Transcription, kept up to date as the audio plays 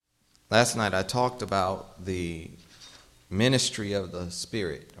Last night I talked about the ministry of the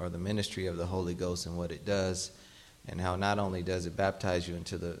Spirit, or the ministry of the Holy Ghost, and what it does, and how not only does it baptize you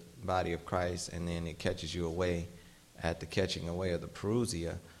into the body of Christ, and then it catches you away at the catching away of the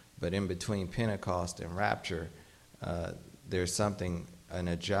parousia, but in between Pentecost and rapture, there's something and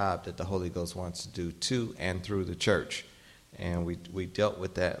a job that the Holy Ghost wants to do to and through the church, and we dealt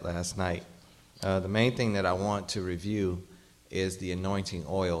with that last night. The main thing that I want to review is the anointing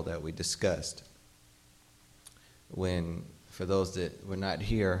oil that we discussed. For those that were not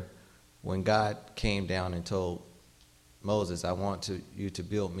here, when God came down and told Moses, I want you to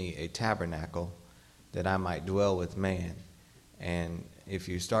build me a tabernacle that I might dwell with man. And if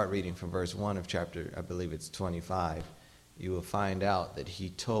you start reading from verse 1 of chapter, I believe it's 25, you will find out that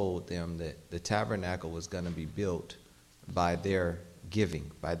he told them that the tabernacle was going to be built by their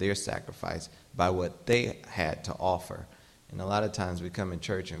giving, by their sacrifice, by what they had to offer. And a lot of times we come in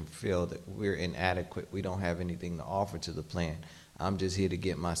church and feel that we're inadequate. We don't have anything to offer to the plan. I'm just here to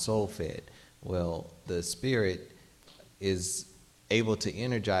get my soul fed. Well, the Spirit is able to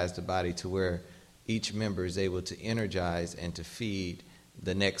energize the body to where each member is able to energize and to feed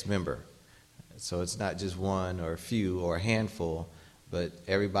the next member. So it's not just one or a few or a handful, but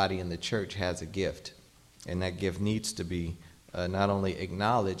everybody in the church has a gift. And that gift needs to be not only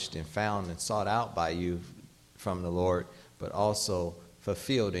acknowledged and found and sought out by you from the Lord, but also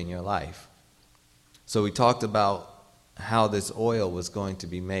fulfilled in your life. So we talked about how this oil was going to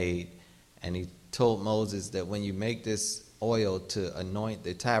be made, and he told Moses that when you make this oil to anoint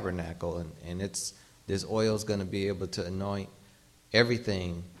the tabernacle, and this oil is going to be able to anoint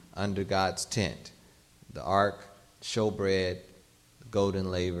everything under God's tent, the ark, showbread, the golden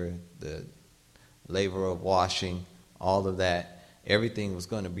laver, the laver of washing, all of that, everything was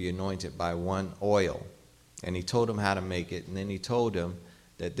going to be anointed by one oil. And he told him how to make it, and then he told him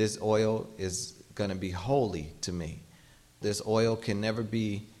that this oil is going to be holy to me. This oil can never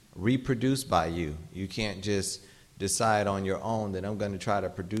be reproduced by you. You can't just decide on your own that I'm going to try to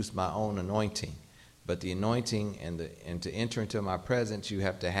produce my own anointing. But the anointing and to enter into my presence, you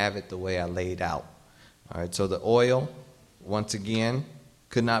have to have it the way I laid out. All right, so the oil, once again,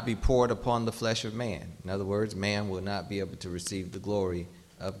 could not be poured upon the flesh of man. In other words, man will not be able to receive the glory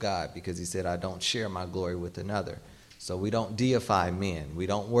of God, because he said, I don't share my glory with another. So we don't deify men. We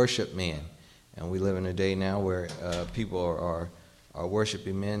don't worship men. And we live in a day now where people are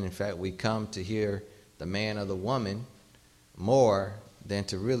worshiping men. In fact, we come to hear the man or the woman more than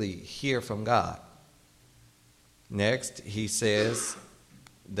to really hear from God. Next, he says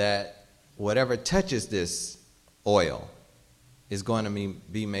that whatever touches this oil is going to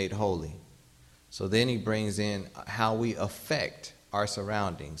be made holy. So then he brings in how we affect our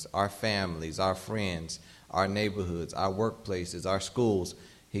surroundings, our families, our friends, our neighborhoods, our workplaces, our schools.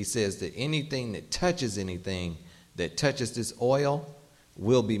 He says that anything that touches this oil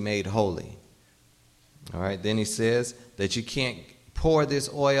will be made holy. All right, then he says that you can't pour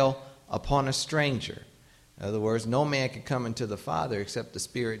this oil upon a stranger. In other words, no man can come into the Father except the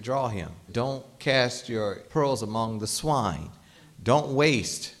Spirit draw him. Don't cast your pearls among the swine. Don't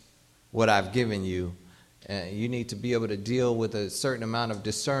waste what I've given you. You need to be able to deal with a certain amount of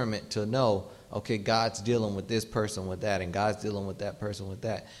discernment to know, okay, God's dealing with this person with that, and God's dealing with that person with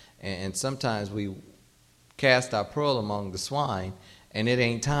that. And sometimes we cast our pearl among the swine, and it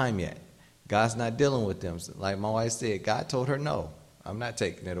ain't time yet. God's not dealing with them. Like my wife said, God told her, no, I'm not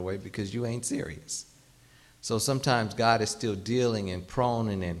taking it away because you ain't serious. So sometimes God is still dealing and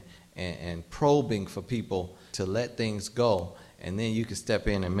proning and probing for people to let things go, and then you can step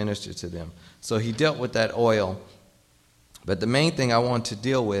in and minister to them. So he dealt with that oil. But the main thing I want to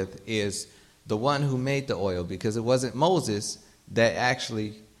deal with is the one who made the oil, because it wasn't Moses that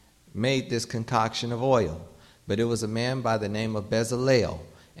actually made this concoction of oil, but it was a man by the name of Bezalel,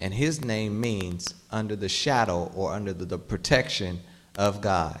 and his name means under the shadow or under the protection of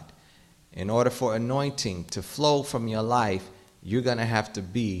God. In order for anointing to flow from your life, you're going to have to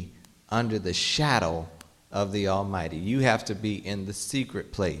be under the shadow of the Almighty. You have to be in the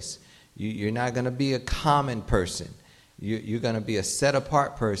secret place. You're not going to be a common person. You're going to be a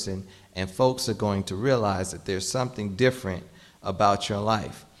set-apart person, and folks are going to realize that there's something different about your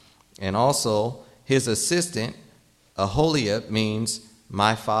life. And also, his assistant, Aholiab, means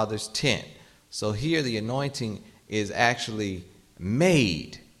my father's tent. So here the anointing is actually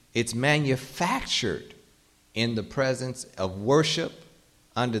made. It's manufactured in the presence of worship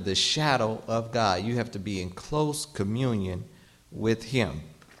under the shadow of God. You have to be in close communion with him.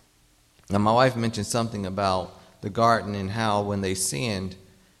 Now, my wife mentioned something about the garden and how when they sinned,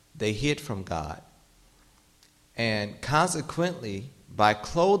 they hid from God. And consequently, by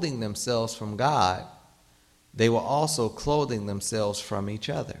clothing themselves from God, they were also clothing themselves from each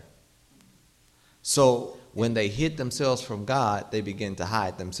other. So when they hid themselves from God, they begin to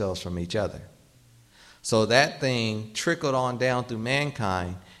hide themselves from each other. So that thing trickled on down through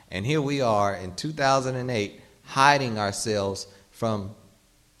mankind, and here we are in 2008 hiding ourselves from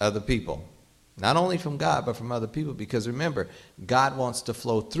other people. Not only from God, but from other people, because remember, God wants to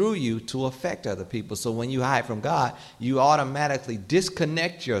flow through you to affect other people. So when you hide from God, you automatically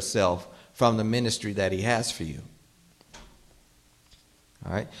disconnect yourself from the ministry that he has for you.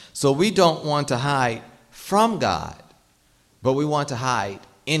 All right? So we don't want to hide from God, but we want to hide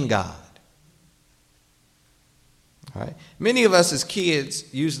in God. All right? Many of us as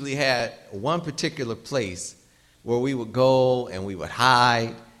kids usually had one particular place where we would go and we would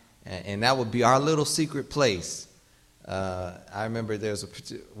hide, and that would be our little secret place. I remember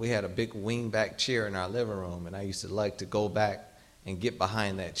we had a big wing-back chair in our living room, and I used to like to go back and get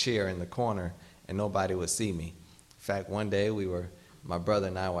behind that chair in the corner, and nobody would see me. In fact, one day my brother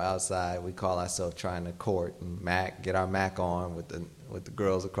and I were outside. We call ourselves trying to court and get our Mac on with the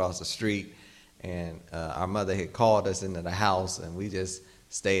girls across the street, and our mother had called us into the house, and we just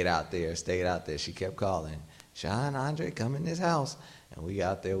stayed out there. She kept calling, "Sean, Andre, come in this house." And we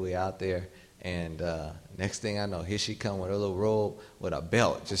out there, and next thing I know, here she come with a little robe with a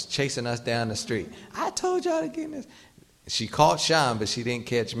belt, just chasing us down the street. "I told y'all to get in this." She caught Sean, but she didn't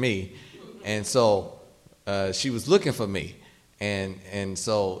catch me, and so she was looking for me, and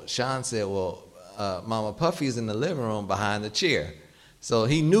so Sean said, "Well, Mama Puffy's in the living room behind the chair." So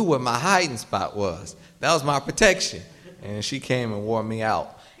he knew where my hiding spot was. That was my protection, and she came and wore me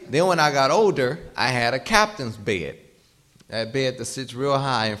out. Then when I got older, I had a captain's bed. That bed that sits real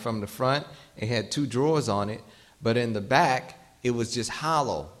high, and from the front, it had 2 drawers on it, but in the back, it was just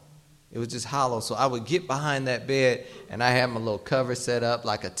hollow. So I would get behind that bed, and I had my little cover set up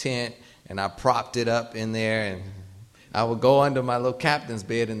like a tent, and I propped it up in there, and I would go under my little captain's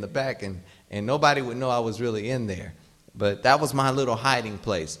bed in the back, and nobody would know I was really in there. But that was my little hiding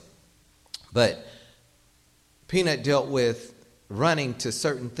place. But Peanut dealt with running to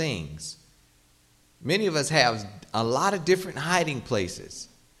certain things. Many of us have a lot of different hiding places,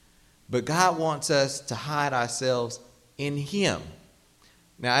 but God wants us to hide ourselves in him.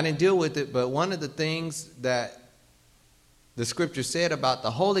 Now, I didn't deal with it, but one of the things that the scripture said about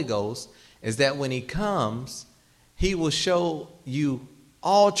the Holy Ghost is that when he comes, he will show you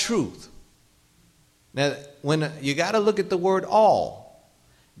all truth. Now, you got to look at the word all,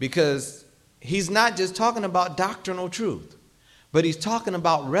 because he's not just talking about doctrinal truth, but he's talking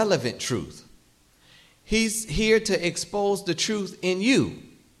about relevant truth. He's here to expose the truth in you,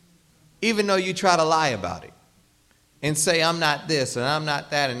 even though you try to lie about it and say, "I'm not this and I'm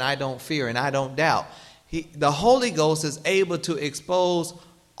not that and I don't fear and I don't doubt." The Holy Ghost is able to expose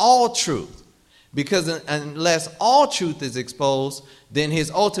all truth, because unless all truth is exposed, then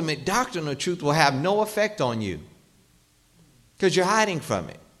his ultimate doctrinal truth will have no effect on you, because you're hiding from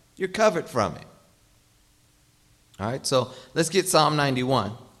it. You're covered from it. All right, so let's get Psalm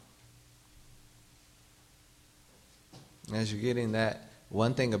 91. As you're getting that,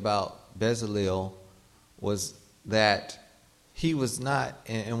 one thing about Bezalel was that he was not,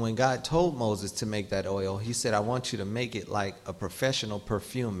 and when God told Moses to make that oil, he said, "I want you to make it like a professional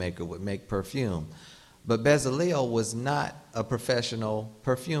perfume maker would make perfume." But Bezalel was not a professional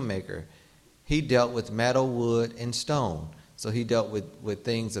perfume maker. He dealt with metal, wood, and stone. So he dealt with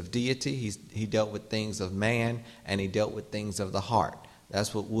things of deity, he dealt with things of man, and he dealt with things of the heart.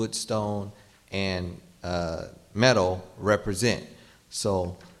 That's what wood, stone, and metal represent.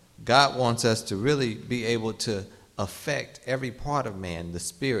 So God wants us to really be able to affect every part of man: the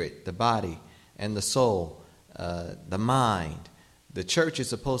spirit, the body, and the soul, the mind. The church is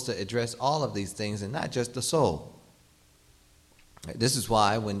supposed to address all of these things and not just the soul. This is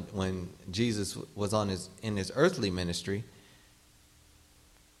why when Jesus was in his earthly ministry,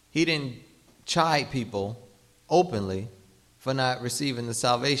 he didn't chide people openly for not receiving the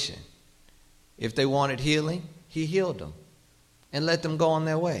salvation. If they wanted healing, he healed them and let them go on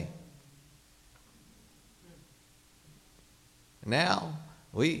their way. Now,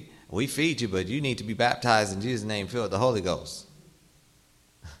 we feed you, but you need to be baptized in Jesus' name, filled with the Holy Ghost.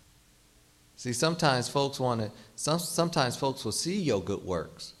 See, sometimes folks will see your good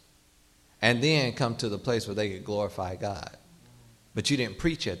works and then come to the place where they could glorify God. But you didn't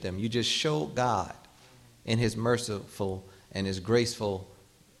preach at them. You just showed God in his merciful and his graceful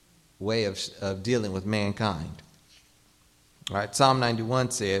way of dealing with mankind. All right, Psalm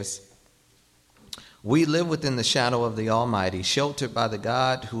 91 says, "We live within the shadow of the Almighty, sheltered by the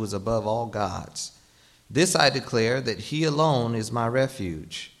God who is above all gods. This I declare, that he alone is my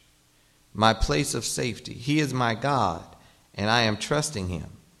refuge, my place of safety. He is my God, and I am trusting him.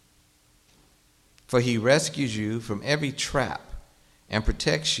 For he rescues you from every trap and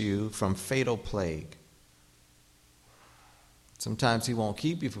protects you from fatal plague. Sometimes he won't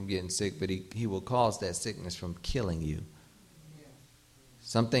keep you from getting sick, but he will cause that sickness from killing you.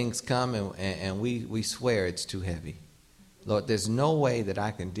 Some things come and we swear it's too heavy. Lord, there's no way that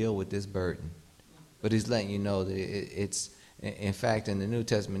I can deal with this burden. But he's letting you know that it's, in fact, in the New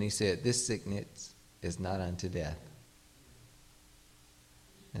Testament, he said, this sickness is not unto death.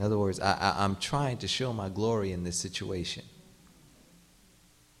 In other words, I'm trying to show my glory in this situation.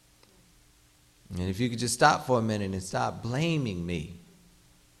 And if you could just stop for a minute and stop blaming me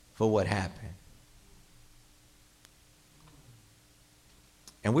for what happened.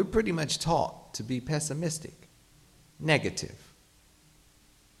 And we're pretty much taught to be pessimistic, negative.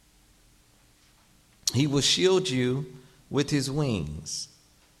 He will shield you with his wings.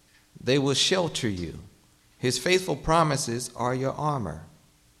 They will shelter you. His faithful promises are your armor.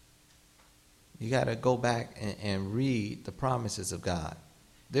 You got to go back and read the promises of God.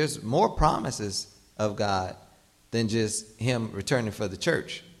 There's more promises of God than just him returning for the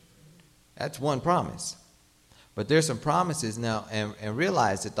church. That's one promise. But there's some promises now, and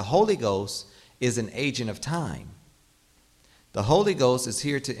realize that the Holy Ghost is an agent of time. The Holy Ghost is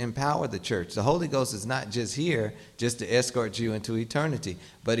here to empower the church. The Holy Ghost is not just here just to escort you into eternity,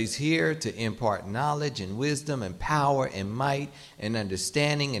 but he's here to impart knowledge and wisdom and power and might and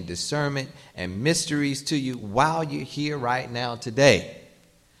understanding and discernment and mysteries to you while you're here right now today.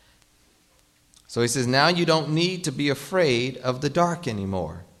 So he says, now you don't need to be afraid of the dark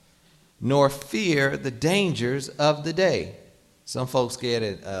anymore, nor fear the dangers of the day. Some folks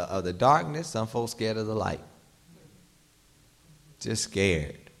scared of the darkness, some folks scared of the light. Just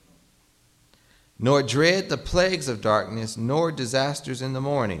scared. Nor dread the plagues of darkness, nor disasters in the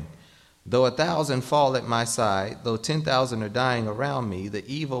morning. Though 1,000 fall at my side, though 10,000 are dying around me, the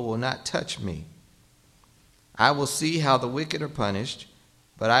evil will not touch me. I will see how the wicked are punished,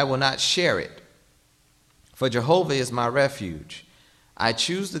 but I will not share it. For Jehovah is my refuge. I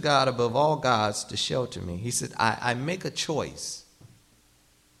choose the God above all gods to shelter me. He said, I make a choice.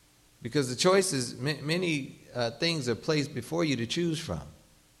 Because the choice is many things are placed before you to choose from.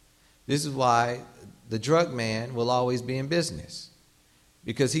 This is why the drug man will always be in business,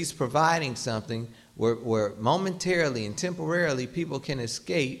 because he's providing something where momentarily and temporarily people can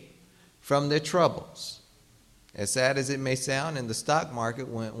escape from their troubles. As sad as it may sound, in the stock market,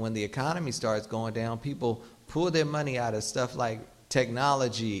 when the economy starts going down, people pull their money out of stuff like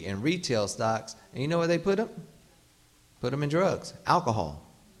technology and retail stocks, and you know where they put them? Put them in drugs, alcohol.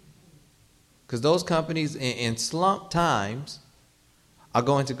 Because those companies in slump times are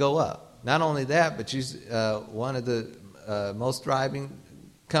going to go up. Not only that, but one of the most thriving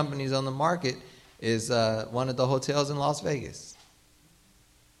companies on the market is one of the hotels in Las Vegas.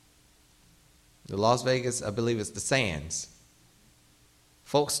 The Las Vegas, I believe it's the Sands.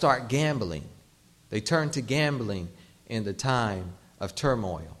 Folks start gambling. They turn to gambling in the time of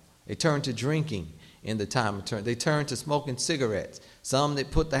turmoil. They turn to drinking in the time of turmoil. They turn to smoking cigarettes. Some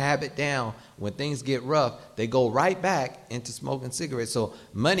that put the habit down, when things get rough, they go right back into smoking cigarettes. So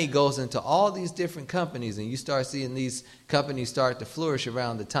money goes into all these different companies, and you start seeing these companies start to flourish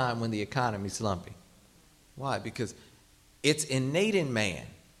around the time when the economy's slumping. Why? Because it's innate in man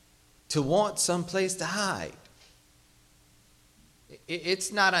to want some place to hide.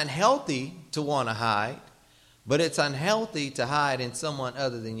 It's not unhealthy to want to hide, but it's unhealthy to hide in someone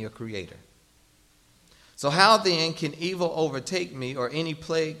other than your Creator. So how then can evil overtake me or any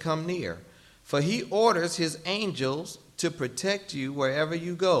plague come near? For he orders his angels to protect you wherever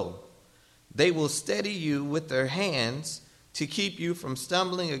you go. They will steady you with their hands to keep you from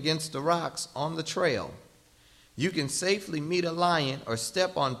stumbling against the rocks on the trail. You can safely meet a lion or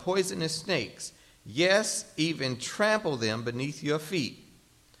step on poisonous snakes. Yes, even trample them beneath your feet.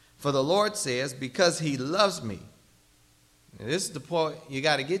 For the Lord says, because he loves me. Now, this is the point you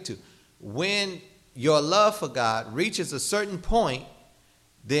got to get to. When your love for God reaches a certain point,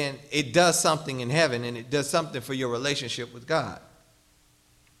 then it does something in heaven, and it does something for your relationship with God.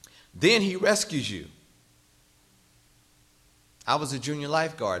 Then he rescues you. I was a junior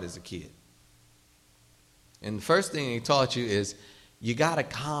lifeguard as a kid. And the first thing he taught you is you got to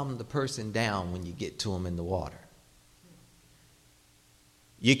calm the person down when you get to them in the water.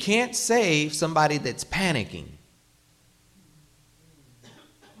 You can't save somebody that's panicking.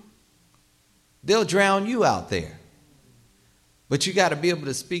 They'll drown you out there. But you got to be able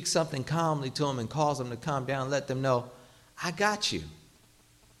to speak something calmly to them and cause them to calm down and let them know, I got you.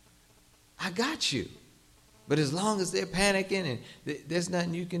 I got you. But as long as they're panicking, and there's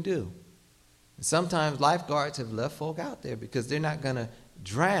nothing you can do. Sometimes lifeguards have left folk out there because they're not going to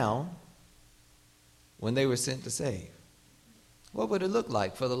drown when they were sent to save. What would it look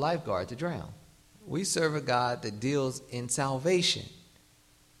like for the lifeguard to drown? We serve a God that deals in salvation,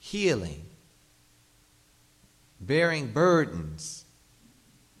 healing, bearing burdens.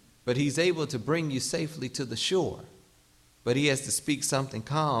 But he's able to bring you safely to the shore. But he has to speak something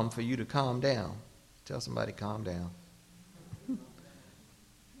calm for you to calm down. Tell somebody, calm down.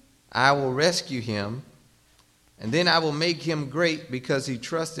 I will rescue him, and then I will make him great because he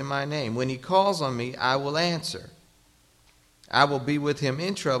trusts in my name. When he calls on me, I will answer. I will be with him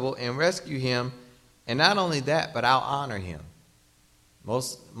in trouble and rescue him. And not only that, but I'll honor him.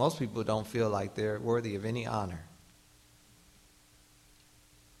 Most people don't feel like they're worthy of any honor.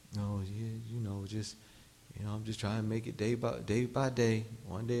 No, yeah, I'm just trying to make it day by day,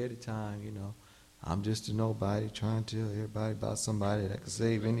 one day at a time, I'm just a nobody trying to tell everybody about somebody that can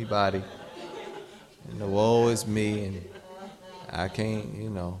save anybody. And the woe is me, and I can't,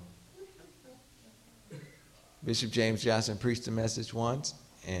 Bishop James Johnson preached a message once,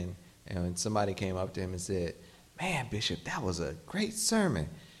 and somebody came up to him and said, "Man, Bishop, that was a great sermon."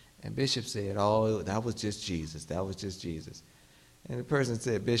 And Bishop said, "Oh, that was just Jesus. That was just Jesus." And the person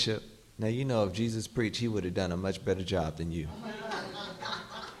said, "Bishop, now if Jesus preached, he would have done a much better job than you.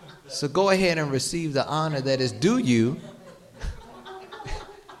 So go ahead and receive the honor that is due you.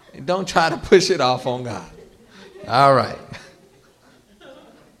 And don't try to push it off on God." All right.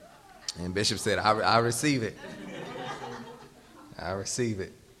 And Bishop said, I receive it. I receive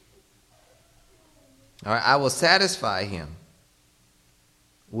it. All right, I will satisfy him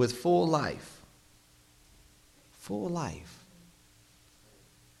with full life. Full life.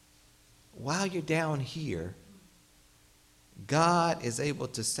 While you're down here, God is able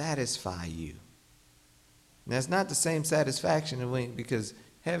to satisfy you. Now, it's not the same satisfaction because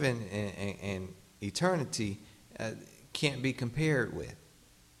heaven and eternity can't be compared with.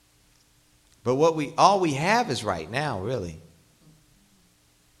 But all we have is right now, really.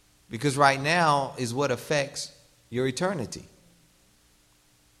 Because right now is what affects your eternity.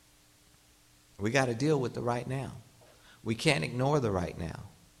 We got to deal with the right now. We can't ignore the right now.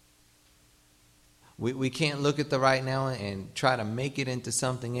 We can't look at the right now and try to make it into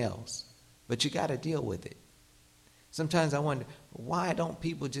something else. But you got to deal with it. Sometimes I wonder, why don't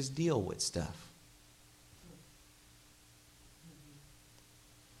people just deal with stuff?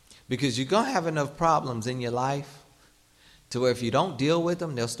 Because you're going to have enough problems in your life to where if you don't deal with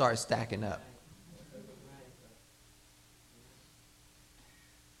them, they'll start stacking up.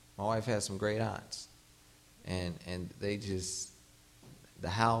 My wife has some great aunts. And they just, the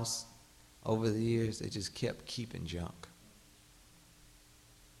house, over the years, they just kept keeping junk.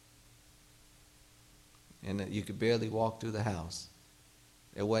 And you could barely walk through the house.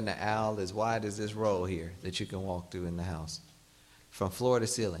 There wasn't an aisle as wide as this row here that you can walk through in the house. From floor to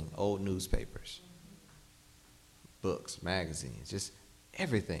ceiling, old newspapers, books, magazines, just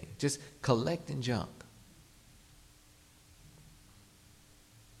everything. Just collecting junk.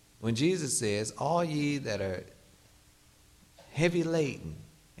 When Jesus says, all ye that are heavy laden,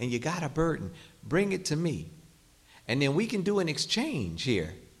 and you got a burden, bring it to me. And then we can do an exchange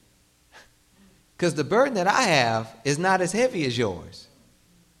here. Because the burden that I have is not as heavy as yours.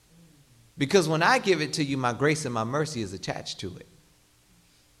 Because when I give it to you, my grace and my mercy is attached to it.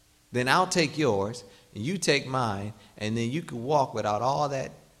 Then I'll take yours, and you take mine, and then you can walk without all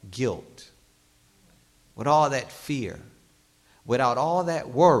that guilt, with all that fear, without all that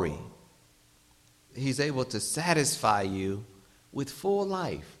worry. He's able to satisfy you with full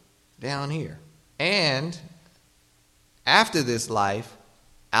life down here. And after this life,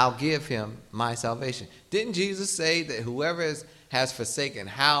 I'll give him my salvation. Didn't Jesus say that whoever has forsaken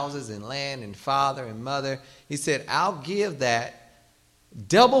houses and land and father and mother, he said, I'll give that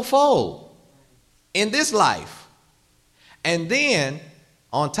double fold in this life. And then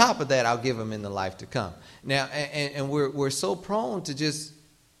on top of that, I'll give him in the life to come. Now, and we're so prone to just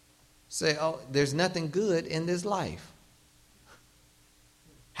say, oh, there's nothing good in this life.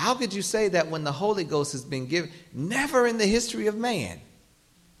 How could you say that when the Holy Ghost has been given? Never in the history of man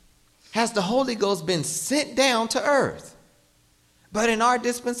has the Holy Ghost been sent down to earth. But in our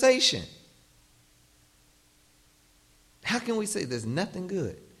dispensation, how can we say there's nothing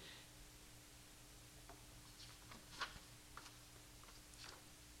good?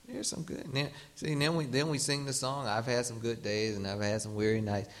 There's some good. Now, see, then we sing the song, I've had some good days and I've had some weary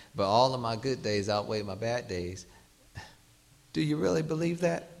nights, but all of my good days outweigh my bad days. Do you really believe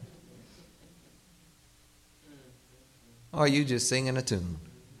that? Or are you just singing a tune?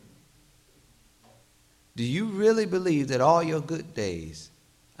 Do you really believe that all your good days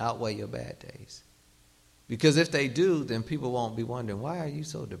outweigh your bad days? Because if they do, then people won't be wondering, why are you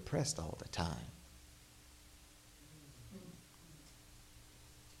so depressed all the time?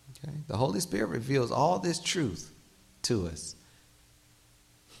 Okay? The Holy Spirit reveals all this truth to us.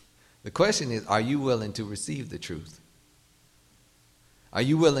 The question is, are you willing to receive the truth? Are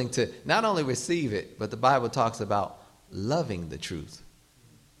you willing to not only receive it, but the Bible talks about loving the truth?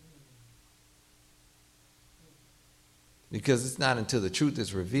 Because it's not until the truth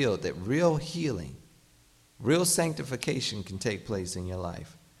is revealed that real healing, real sanctification can take place in your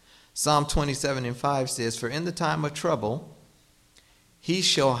life. Psalm 27:5 says, "For in the time of trouble, he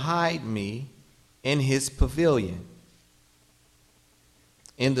shall hide me in his pavilion.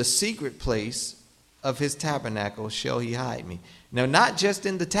 In the secret place of his tabernacle shall he hide me." Now, not just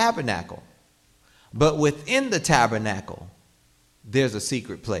in the tabernacle, but within the tabernacle, there's a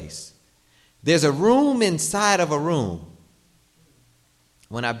secret place. There's a room inside of a room.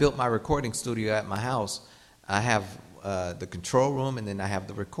 When I built my recording studio at my house, I have the control room, and then I have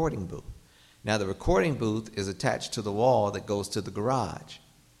the recording booth. Now, the recording booth is attached to the wall that goes to the garage.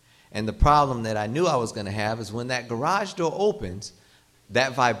 And the problem that I knew I was going to have is when that garage door opens,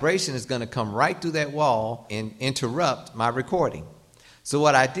 that vibration is going to come right through that wall and interrupt my recording. So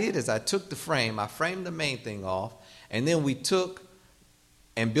what I did is I took the frame, I framed the main thing off, and then we took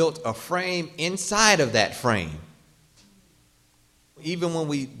and built a frame inside of that frame. Even when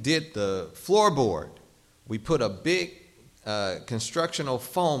we did the floorboard, we put a big constructional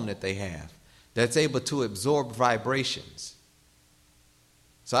foam that they have that's able to absorb vibrations.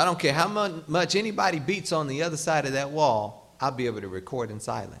 So I don't care how much anybody beats on the other side of that wall, I'll be able to record in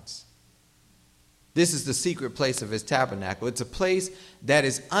silence. This is the secret place of his tabernacle. It's a place that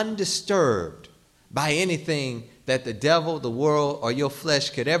is undisturbed by anything that the devil, the world, or your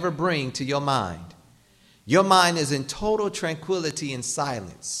flesh could ever bring to your mind. Your mind is in total tranquility and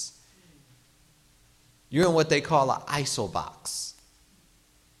silence. You're in what they call an ISO box.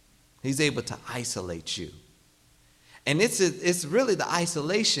 He's able to isolate you. And it's really the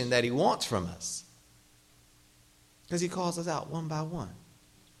isolation that he wants from us, because he calls us out one by one.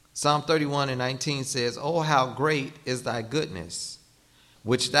 Psalm 31:19 says, "Oh, how great is thy goodness,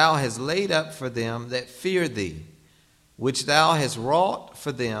 which thou hast laid up for them that fear thee, which thou hast wrought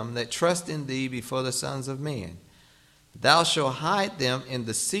for them that trust in thee before the sons of men. Thou shalt hide them in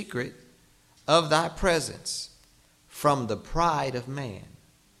the secret of thy presence from the pride of man."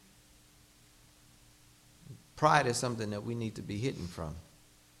 Pride is something that we need to be hidden from,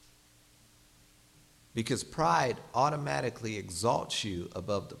 because pride automatically exalts you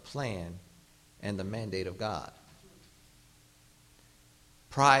above the plan and the mandate of God.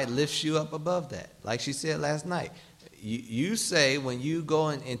 Pride lifts you up above that. Like she said last night, you say when you go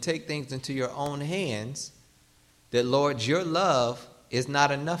and take things into your own hands that, Lord, your love is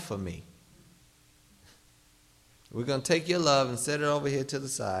not enough for me. We're going to take your love and set it over here to the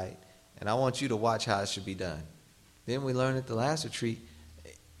side, and I want you to watch how it should be done. Then we learned at the last retreat,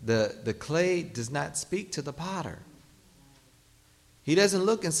 the clay does not speak to the potter. He doesn't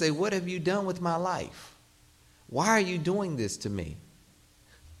look and say, "What have you done with my life? Why are you doing this to me?"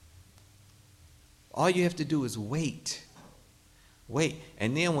 All you have to do is wait. Wait.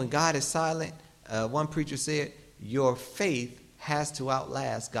 And then when God is silent, one preacher said, your faith has to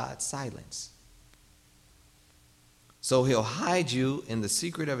outlast God's silence. So he'll hide you in the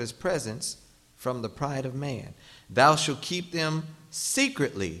secret of his presence from the pride of man. Thou shalt keep them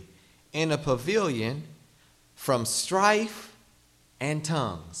secretly in a pavilion from strife and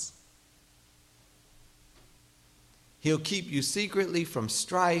tongues. He'll keep you secretly from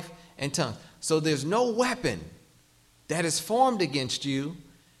strife and tongues. So there's no weapon that is formed against you.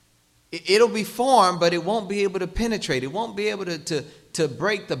 It'll be formed, but it won't be able to penetrate. It won't be able to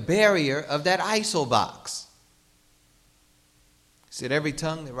break the barrier of that ISO box. He said, every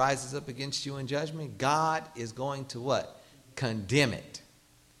tongue that rises up against you in judgment, God is going to what? Condemn it.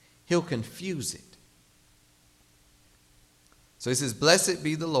 He'll confuse it. So he says, blessed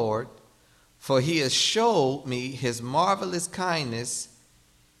be the Lord, for he has showed me his marvelous kindness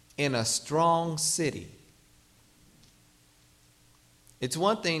in a strong city. It's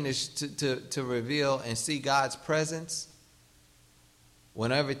one thing to reveal and see God's presence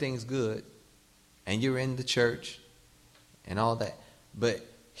when everything's good and you're in the church and all that. But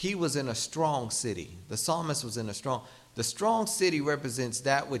he was in a strong city. The psalmist was in the strong city represents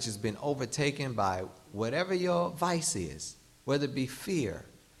that which has been overtaken by whatever your vice is, whether it be fear.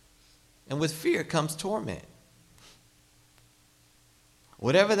 And with fear comes torment.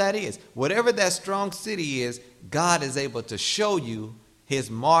 Whatever that is, whatever that strong city is, God is able to show you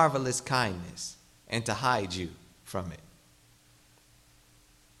his marvelous kindness and to hide you from it.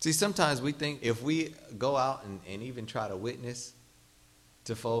 See, sometimes we think if we go out and even try to witness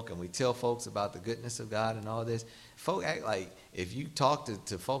to folk and we tell folks about the goodness of God and all this, folk act like if you talk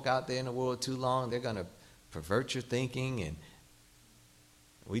to folk out there in the world too long, they're going to pervert your thinking, and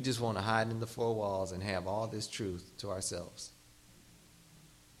we just want to hide in the four walls and have all this truth to ourselves.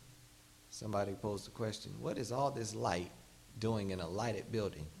 Somebody posed the question, what is all this light doing in a lighted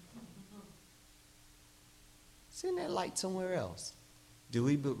building? Send that light somewhere else. Do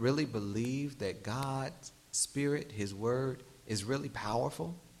we really believe that God's Spirit, His Word, is really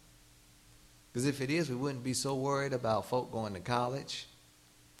powerful? Because if it is, we wouldn't be so worried about folk going to college.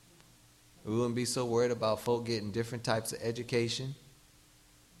 We wouldn't be so worried about folk getting different types of education.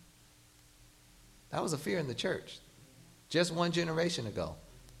 That was a fear in the church. Just one generation ago.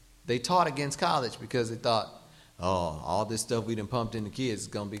 They taught against college because they thought, oh, all this stuff we done pumped into kids is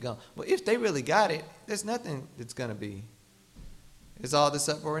going to be gone. Well, if they really got it, there's nothing that's going to be. There's all this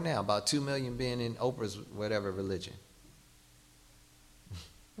uproar now about 2 million being in Oprah's whatever religion.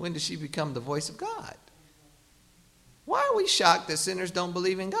 When did she become the voice of God? Why are we shocked that sinners don't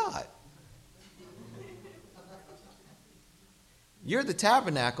believe in God? You're the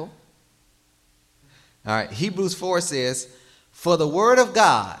tabernacle. All right, Hebrews 4 says, for the word of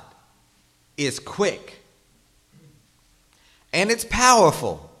God is quick, and it's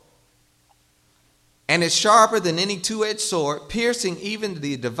powerful, and it's sharper than any two-edged sword, piercing even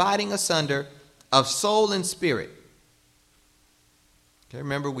the dividing asunder of soul and spirit. Okay,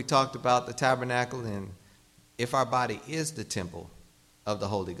 remember we talked about the tabernacle, and if our body is the temple of the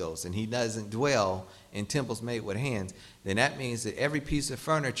Holy Ghost, and He doesn't dwell in temples made with hands, then that means that every piece of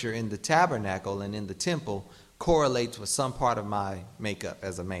furniture in the tabernacle and in the temple correlates with some part of my makeup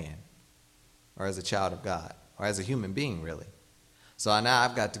as a man or as a child of God or as a human being, really. So now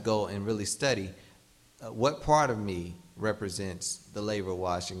I've got to go and really study what part of me represents the laver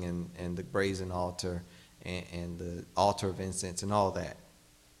washing and the brazen altar and the altar of incense and all that.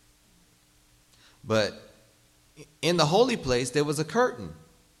 But in the holy place, there was a curtain.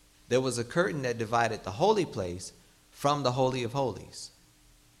 There was a curtain that divided the holy place from the Holy of Holies.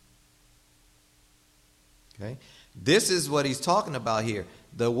 Okay? This is what he's talking about here.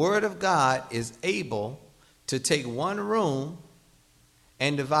 The Word of God is able to take one room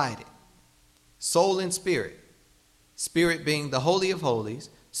and divide it. Soul and spirit. Spirit being the Holy of Holies,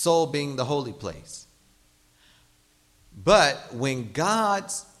 soul being the holy place. But when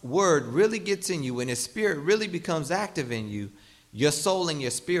God's Word really gets in you, when His Spirit really becomes active in you, your soul and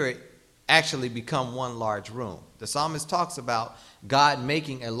your spirit actually become one large room. The psalmist talks about God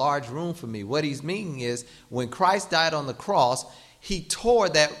making a large room for me. What he's meaning is when Christ died on the cross, He tore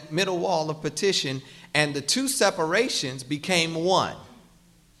that middle wall of partition, and the two separations became one.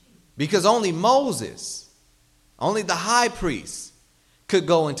 Because only Moses, only the high priest could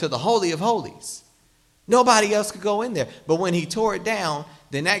go into the Holy of Holies. Nobody else could go in there. But when He tore it down,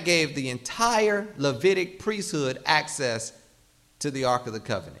 then that gave the entire Levitic priesthood access to the Ark of the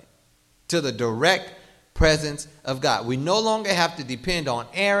Covenant, to the direct presence of God. We no longer have to depend on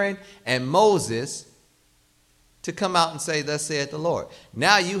Aaron and Moses to come out and say, thus saith the Lord.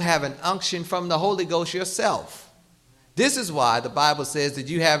 Now you have an unction from the Holy Ghost yourself. This is why the Bible says that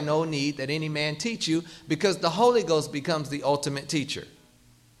you have no need that any man teach you, because the Holy Ghost becomes the ultimate teacher.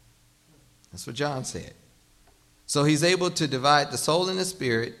 That's what John said. So He's able to divide the soul and the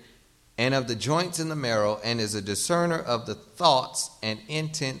spirit and of the joints and the marrow, and is a discerner of the thoughts and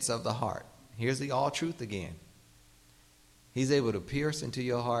intents of the heart. Here's the all truth again. He's able to pierce into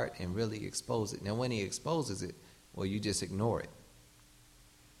your heart and really expose it. Now when He exposes it, well, you just ignore it.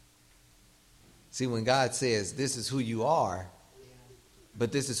 See, when God says, this is who you are,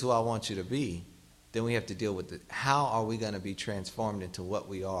 but this is who I want you to be, then we have to deal with it. How are we going to be transformed into what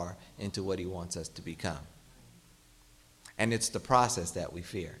we are, into what He wants us to become? And it's the process that we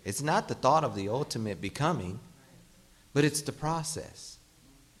fear. It's not the thought of the ultimate becoming, but it's the process.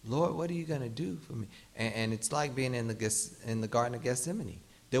 Lord, what are you going to do for me? And it's like being in the Garden of Gethsemane.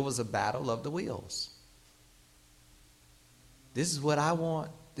 There was a battle of the wills. This is what I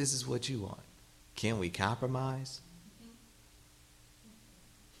want. This is what you want. Can we compromise?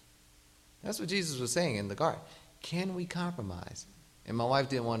 That's what Jesus was saying in the garden. Can we compromise? And my wife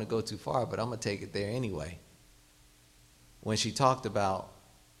didn't want to go too far, but I'm going to take it there anyway. When she talked about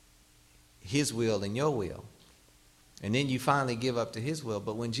His will and your will. And then you finally give up to His will.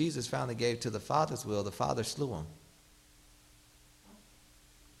 But when Jesus finally gave to the Father's will, the Father slew Him.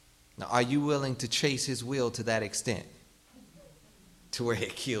 Now, are you willing to chase His will to that extent? To where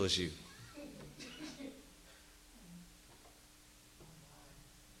it kills you?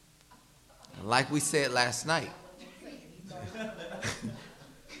 Like we said last night,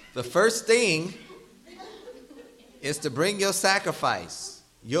 the first thing is to bring your sacrifice,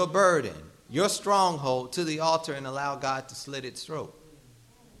 your burden, your stronghold to the altar and allow God to slit its throat.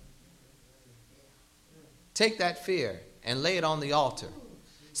 Take that fear and lay it on the altar.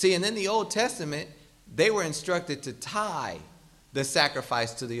 See, and in the Old Testament, they were instructed to tie the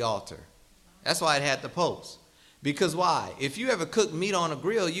sacrifice to the altar. That's why it had the post. Because why? If you ever cook meat on a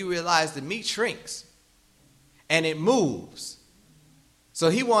grill, you realize the meat shrinks and it moves. So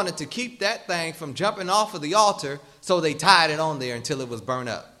he wanted to keep that thing from jumping off of the altar, so they tied it on there until it was burned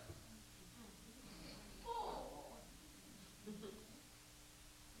up.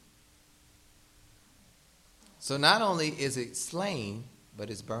 So not only is it slain, but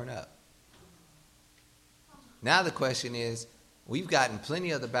it's burned up. Now the question is, we've gotten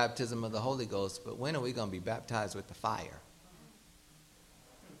plenty of the baptism of the Holy Ghost, but when are we going to be baptized with the fire?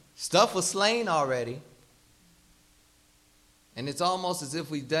 Stuff was slain already. And it's almost as if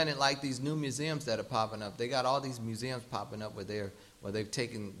we've done it like these new museums that are popping up. They got all these museums popping up where they've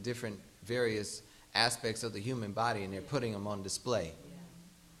taken different various aspects of the human body and they're putting them on display.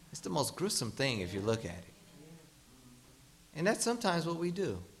 It's the most gruesome thing if you look at it. And that's sometimes what we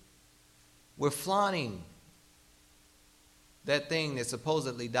do. We're flaunting that thing that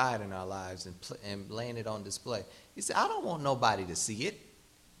supposedly died in our lives and laying it on display. You say, I don't want nobody to see it.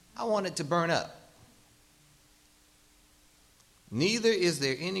 I want it to burn up. Neither is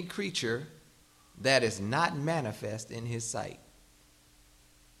there any creature that is not manifest in his sight.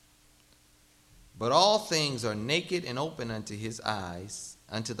 But all things are naked and open unto his eyes,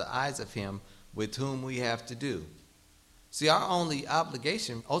 unto the eyes of him with whom we have to do. See, our only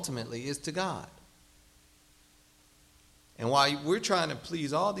obligation ultimately is to God. And while we're trying to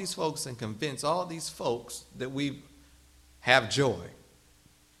please all these folks and convince all these folks that we have joy,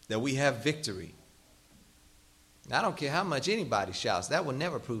 that we have victory, I don't care how much anybody shouts, that will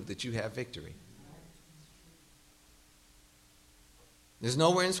never prove that you have victory. There's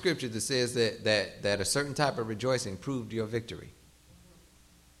nowhere in Scripture that says that a certain type of rejoicing proved your victory.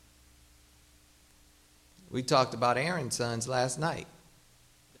 We talked about Aaron's sons last night.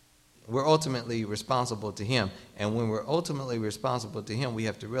 We're ultimately responsible to him. And when we're ultimately responsible to him, we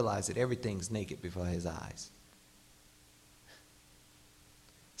have to realize that everything's naked before his eyes.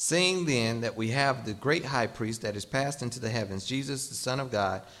 Seeing then that we have the great high priest that is passed into the heavens, Jesus, the Son of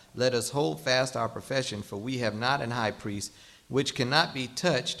God, let us hold fast our profession, for we have not an high priest which cannot be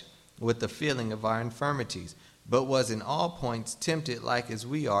touched with the feeling of our infirmities, but was in all points tempted like as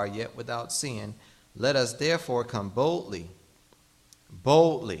we are, yet without sin. Let us therefore come boldly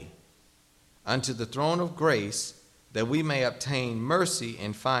unto the throne of grace, that we may obtain mercy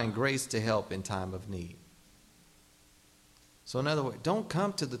and find grace to help in time of need. So in other words, don't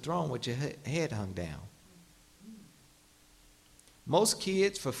come to the throne with your head hung down. Most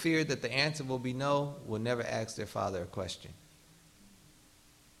kids, for fear that the answer will be no, will never ask their father a question.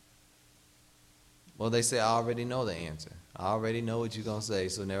 Well, they say, I already know the answer. I already know what you're going to say,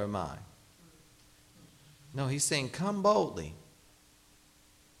 so never mind. No, he's saying, come boldly.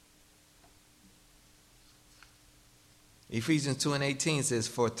 Ephesians 2:18 says,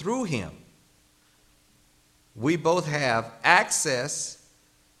 for through him we both have access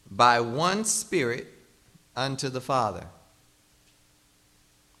by one Spirit unto the Father.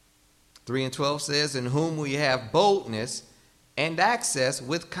 3:12 says, in whom we have boldness and access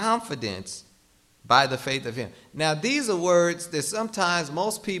with confidence by the faith of him. Now, these are words that sometimes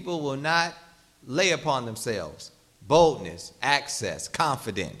most people will not lay upon themselves. Boldness, access,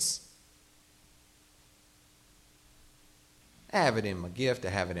 confidence. I have it in my gift, I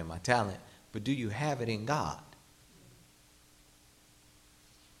have it in my talent, but do you have it in God?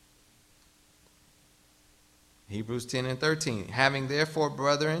 Hebrews 10:13, having therefore,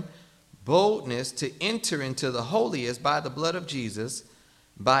 brethren, boldness to enter into the holiest by the blood of Jesus,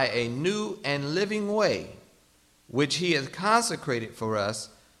 by a new and living way, which he has consecrated for us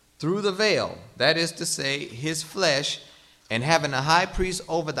through the veil, that is to say, his flesh, and having a high priest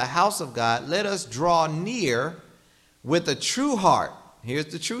over the house of God, let us draw near with a true heart. Here's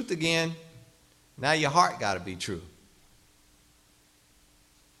the truth again. Now your heart got to be true.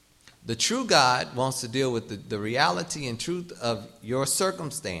 The true God wants to deal with the reality and truth of your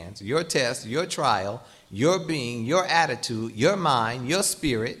circumstance, your test, your trial, your being, your attitude, your mind, your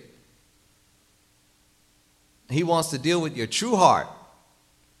spirit. He wants to deal with your true heart.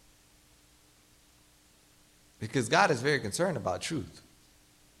 Because God is very concerned about truth.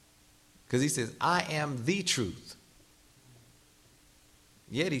 Because he says, I am the truth.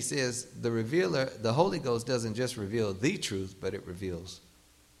 Yet he says the revealer, the Holy Ghost doesn't just reveal the truth, but it reveals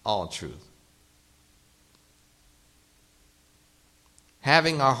all truth.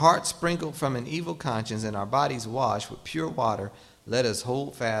 Having our hearts sprinkled from an evil conscience and our bodies washed with pure water, let us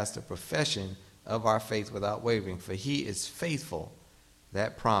hold fast the profession of our faith without wavering, for he is faithful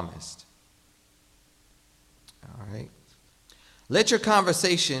that promised. All right. Let your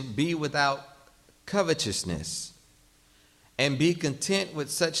conversation be without covetousness, and be content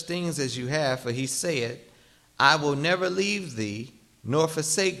with such things as you have, for he saith, I will never leave thee nor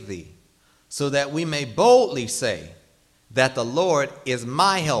forsake thee, so that we may boldly say that the Lord is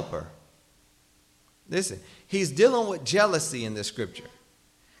my helper. Listen, he's dealing with jealousy in this scripture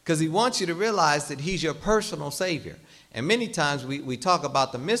because he wants you to realize that he's your personal Savior. And many times we talk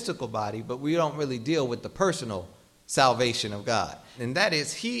about the mystical body, but we don't really deal with the personal salvation of God. And that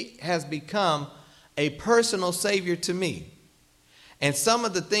is, he has become a personal Savior to me. And some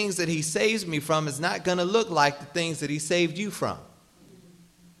of the things that he saves me from is not going to look like the things that he saved you from.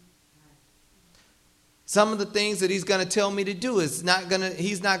 Some of the things that he's going to tell me to do he's not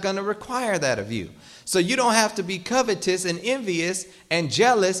going to require that of you. So you don't have to be covetous and envious and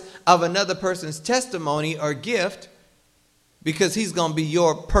jealous of another person's testimony or gift, because he's going to be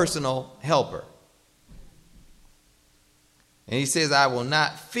your personal helper. And he says, I will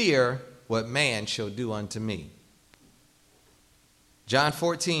not fear what man shall do unto me. John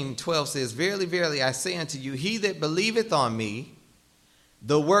 14:12 says, Verily, verily, I say unto you, he that believeth on me,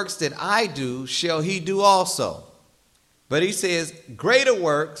 the works that I do shall he do also. But he says, greater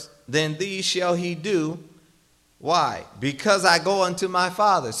works than these shall he do. Why? Because I go unto my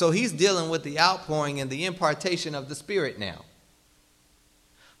Father. So he's dealing with the outpouring and the impartation of the Spirit now.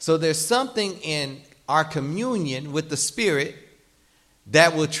 So there's something in our communion with the Spirit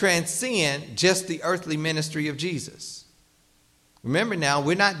that will transcend just the earthly ministry of Jesus. Remember now,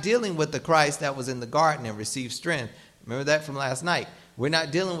 we're not dealing with the Christ that was in the garden and received strength. Remember that from last night. We're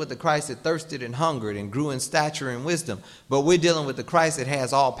not dealing with the Christ that thirsted and hungered and grew in stature and wisdom, but we're dealing with the Christ that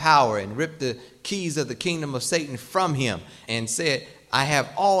has all power and ripped the keys of the kingdom of Satan from him and said, I have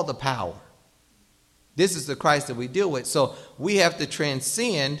all the power. This is the Christ that we deal with. So we have to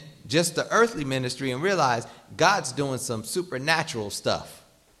transcend just the earthly ministry and realize God's doing some supernatural stuff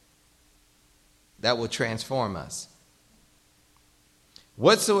that will transform us.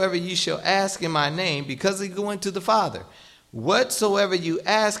 Whatsoever you shall ask in my name, because he go into the Father. Whatsoever you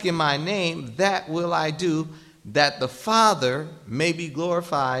ask in my name, that will I do, that the Father may be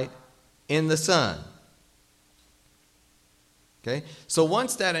glorified in the Son. Okay? So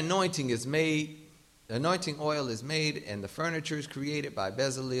once that anointing is made, anointing oil is made, and the furniture is created by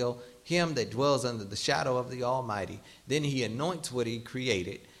Bezalel, him that dwells under the shadow of the Almighty, then he anoints what he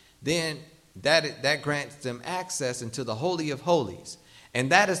created. Then that grants them access into the Holy of Holies. And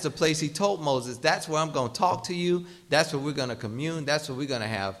that is the place he told Moses, that's where I'm going to talk to you. That's where we're going to commune. That's where we're going to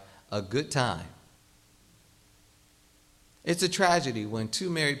have a good time. It's a tragedy when two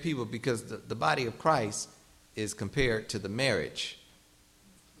married people, because the body of Christ is compared to the marriage.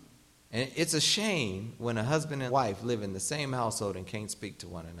 And it's a shame when a husband and wife live in the same household and can't speak to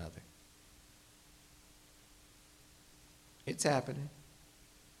one another. It's happening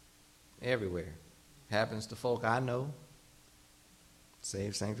everywhere. Happens to folk I know.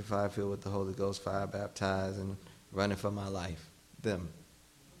 Saved, sanctified, filled with the Holy Ghost, fire, baptized, and running for my life. Them.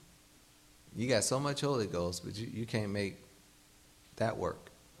 You got so much Holy Ghost, but you can't make that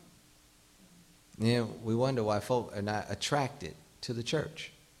work. You know, we wonder why folk are not attracted to the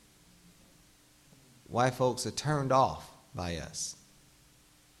church. Why folks are turned off by us.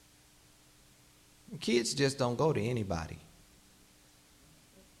 Kids just don't go to anybody.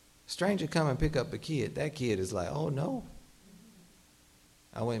 Stranger come and pick up a kid. That kid is like, oh no.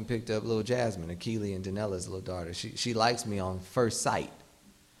 I went and picked up little Jasmine, Akili and Danella's little daughter. She likes me on first sight.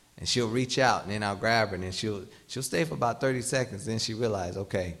 And she'll reach out, and then I'll grab her, and then she'll stay for about 30 seconds. Then she realizes,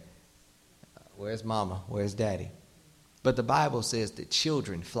 okay, where's mama? Where's daddy? But the Bible says that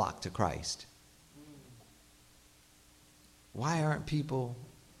children flock to Christ. Why aren't people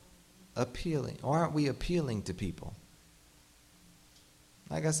appealing? Or aren't we appealing to people?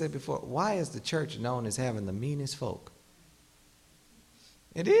 Like I said before, why is the church known as having the meanest folk?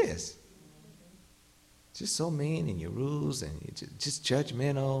 It is. Just so mean in your rules and you're just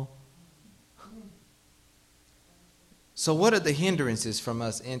judgmental. So what are the hindrances from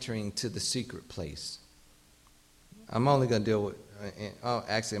us entering to the secret place? I'm only going to deal with,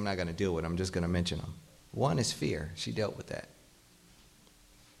 actually I'm not going to deal with them. I'm just going to mention them. One is fear. She dealt with that.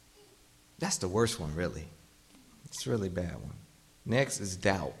 That's the worst one, really. It's a really bad one. Next is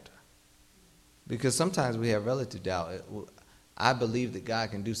doubt. Because sometimes we have relative doubt. I believe that God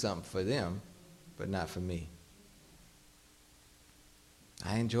can do something for them, but not for me.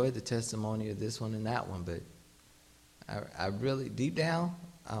 I enjoyed the testimony of this one and that one, but I really, deep down,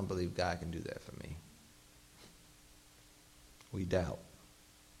 I don't believe God can do that for me. We doubt.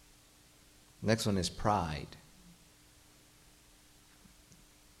 Next one is pride.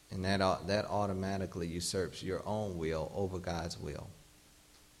 And that automatically usurps your own will over God's will.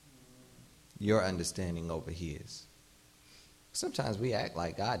 Your understanding over his. Sometimes we act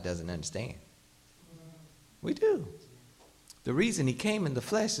like God doesn't understand. We do. The reason he came in the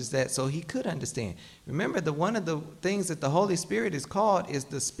flesh is that so he could understand. Remember, one of the things that the Holy Spirit is called is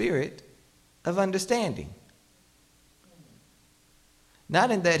the Spirit of understanding.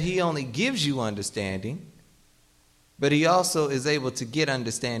 Not in that he only gives you understanding, but he also is able to get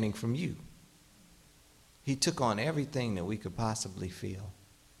understanding from you. He took on everything that we could possibly feel.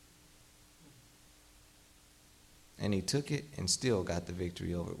 And he took it and still got the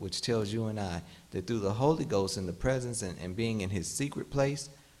victory over it, which tells you and I that through the Holy Ghost and the presence and being in his secret place,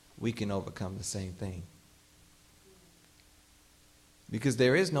 we can overcome the same thing. Because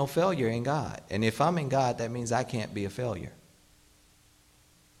there is no failure in God. And if I'm in God, that means I can't be a failure.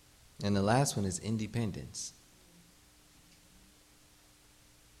 And the last one is independence.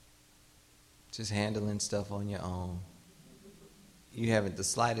 Just handling stuff on your own. You haven't the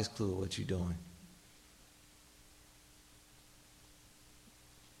slightest clue what you're doing.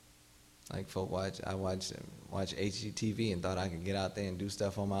 Like folk I watch HGTV and thought I could get out there and do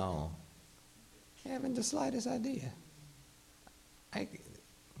stuff on my own. I haven't the slightest idea. I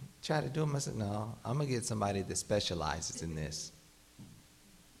try to do it myself. No, I'm going to get somebody that specializes in this.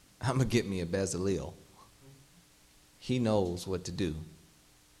 I'm going to get me a Bezalel. He knows what to do.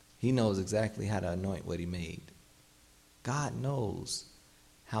 He knows exactly how to anoint what he made. God knows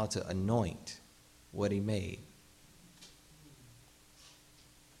how to anoint what he made.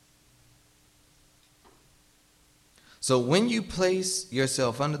 So when you place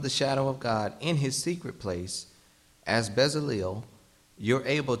yourself under the shadow of God in his secret place as Bezalel, you're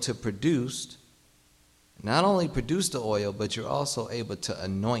able to produce, not only produce the oil, but you're also able to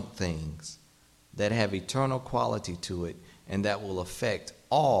anoint things that have eternal quality to it and that will affect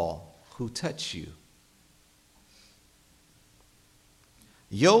all who touch you.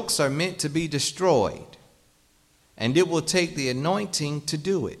 Yokes are meant to be destroyed, and it will take the anointing to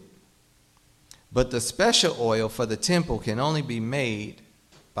do it. But the special oil for the temple can only be made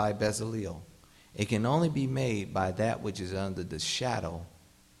by Bezalel. It can only be made by that which is under the shadow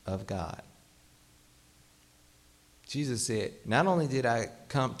of God. Jesus said, not only did I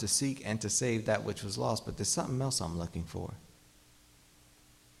come to seek and to save that which was lost, but there's something else I'm looking for.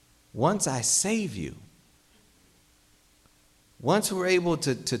 Once I save you, once we're able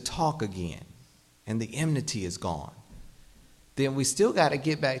to talk again and the enmity is gone, then we still got to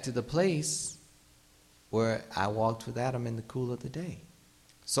get back to the place where I walked with Adam in the cool of the day.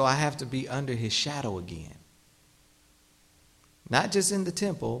 So I have to be under his shadow again. Not just in the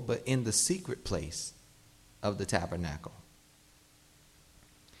temple, but in the secret place of the tabernacle.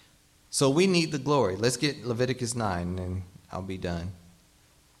 So we need the glory. Let's get Leviticus 9 and then I'll be done.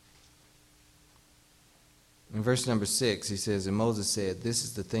 In verse number 6, he says, and Moses said, this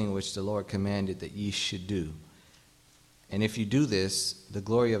is the thing which the Lord commanded that ye should do. And if you do this, the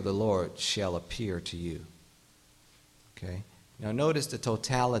glory of the Lord shall appear to you. Okay? Now notice the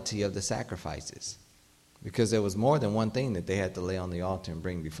totality of the sacrifices. Because there was more than one thing that they had to lay on the altar and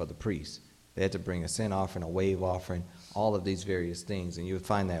bring before the priest. They had to bring a sin offering, a wave offering, all of these various things. And you would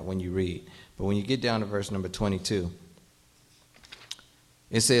find that when you read. But when you get down to verse number 22,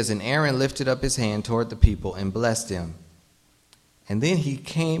 it says, and Aaron lifted up his hand toward the people and blessed them. And then he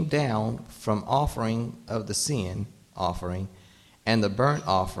came down from offering of the sin offering and the burnt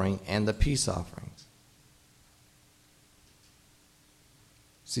offering and the peace offerings.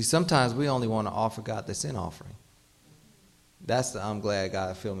 See, sometimes we only want to offer God the sin offering. That's the I'm glad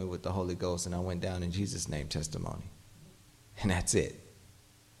God filled me with the Holy Ghost and I went down in Jesus' name testimony. And that's it.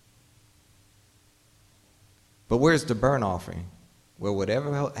 But where's the burnt offering? Where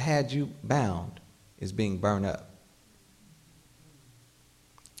whatever had you bound is being burned up.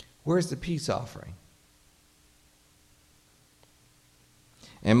 Where's the peace offering?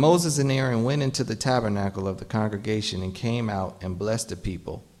 And Moses and Aaron went into the tabernacle of the congregation and came out and blessed the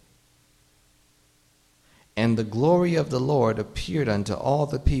people. And the glory of the Lord appeared unto all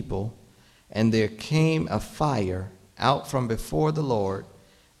the people, and there came a fire out from before the Lord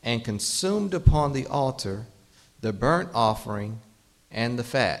and consumed upon the altar the burnt offering and the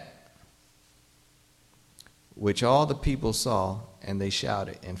fat, which all the people saw, and they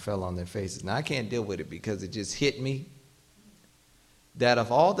shouted and fell on their faces. Now I can't deal with it because it just hit me that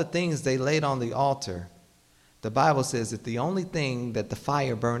of all the things they laid on the altar, the Bible says that the only thing that the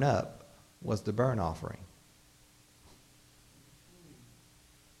fire burned up was the burnt offering.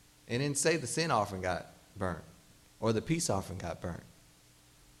 It didn't say the sin offering got burnt or the peace offering got burnt.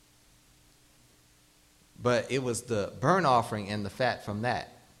 But it was the burnt offering and the fat from that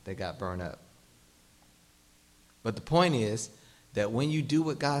got burned up. But the point is that when you do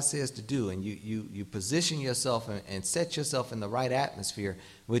what God says to do and you position yourself and set yourself in the right atmosphere,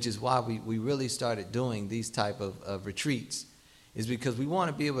 which is why we really started doing these type of retreats, is because we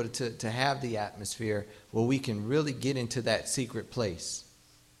want to be able to have the atmosphere where we can really get into that secret place.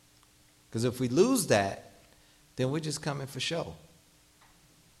 Because if we lose that, then we're just coming for show.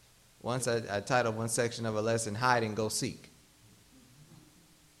 Once I titled one section of a lesson, Hide and Go Seek.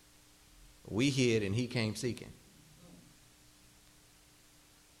 We hid and he came seeking.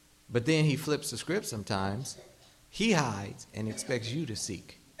 But then he flips the script sometimes. He hides and expects you to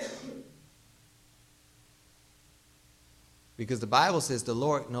seek. Because the Bible says the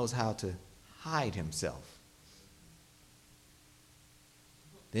Lord knows how to hide himself.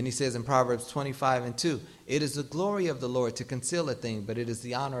 Then he says in Proverbs 25:2, it is the glory of the Lord to conceal a thing, but it is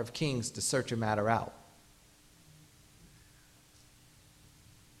the honor of kings to search a matter out.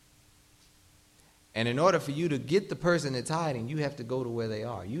 And in order for you to get the person that's hiding, you have to go to where they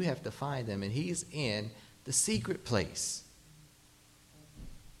are. You have to find them, and he's in the secret place.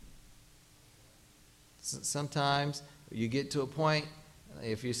 Sometimes you get to a point,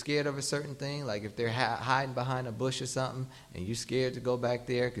 if you're scared of a certain thing, like if they're hiding behind a bush or something, and you're scared to go back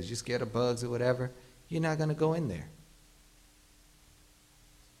there because you're scared of bugs or whatever, you're not going to go in there.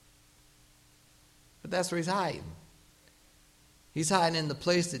 But that's where he's hiding. He's hiding in the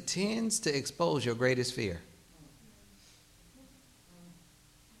place that tends to expose your greatest fear.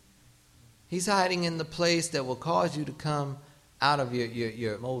 He's hiding in the place that will cause you to come out of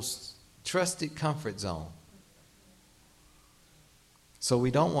your most trusted comfort zone. So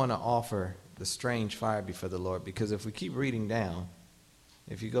we don't want to offer the strange fire before the Lord, because if we keep reading down,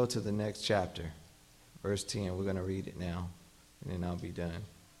 if you go to the next chapter, verse 10, we're going to read it now, and then I'll be done.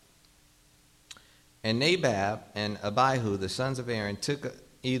 And Nadab and Abihu, the sons of Aaron, took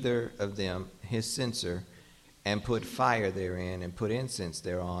either of them his censer and put fire therein and put incense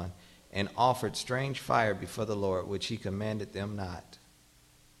thereon and offered strange fire before the Lord, which he commanded them not.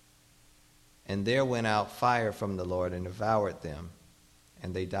 And there went out fire from the Lord and devoured them,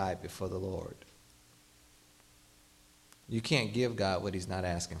 and they died before the Lord. You can't give God what he's not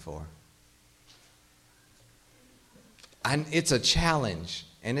asking for. And it's a challenge,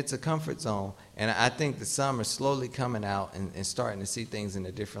 and it's a comfort zone. And I think that some are slowly coming out and starting to see things in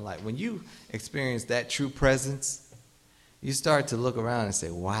a different light. When you experience that true presence, you start to look around and say,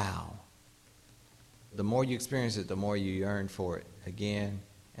 wow. The more you experience it, the more you yearn for it again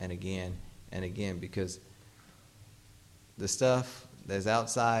and again and again, because the stuff that's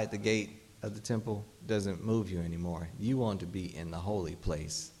outside the gate of the temple doesn't move you anymore. You want to be in the holy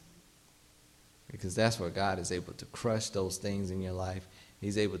place, because that's where God is able to crush those things in your life.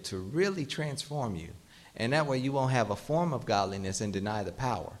 He's able to really transform you. And that way you won't have a form of godliness and deny the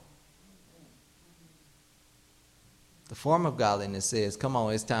power. The form of godliness says, come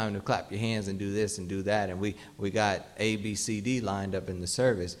on, it's time to clap your hands and do this and do that. And we got A, B, C, D lined up in the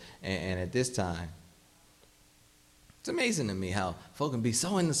service. And at this time, it's amazing to me how folk can be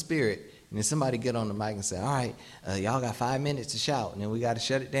so in the spirit, and then somebody get on the mic and say, all right, y'all got 5 minutes to shout, and then we got to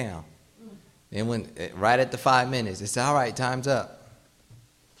shut it down. And when right at the 5 minutes, they say, all right, time's up.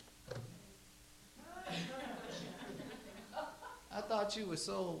 I thought you were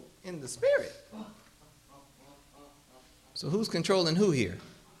so in the spirit. So who's controlling who here?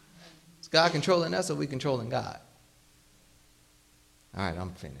 Is God controlling us, or are we controlling God? All right,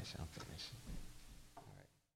 I'm finished.